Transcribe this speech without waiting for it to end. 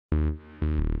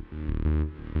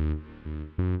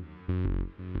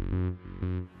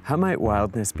How might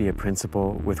wildness be a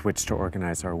principle with which to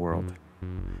organize our world?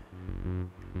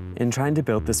 In trying to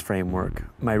build this framework,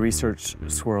 my research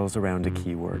swirls around a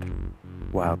key word: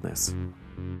 wildness.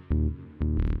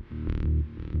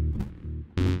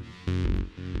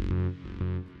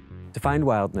 To find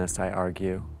wildness, I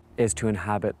argue, is to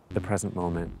inhabit the present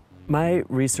moment. My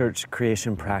research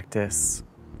creation practice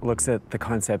looks at the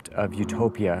concept of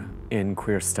utopia in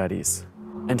queer studies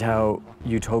and how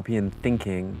utopian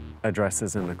thinking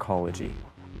addresses an ecology.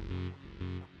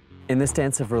 In this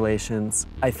dance of relations,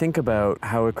 I think about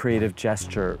how a creative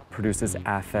gesture produces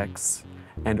affects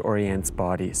and orients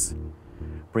bodies,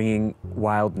 bringing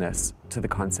wildness to the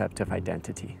concept of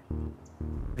identity.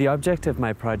 The object of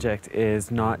my project is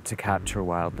not to capture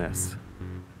wildness,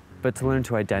 but to learn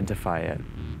to identify it,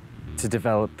 to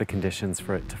develop the conditions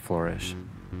for it to flourish.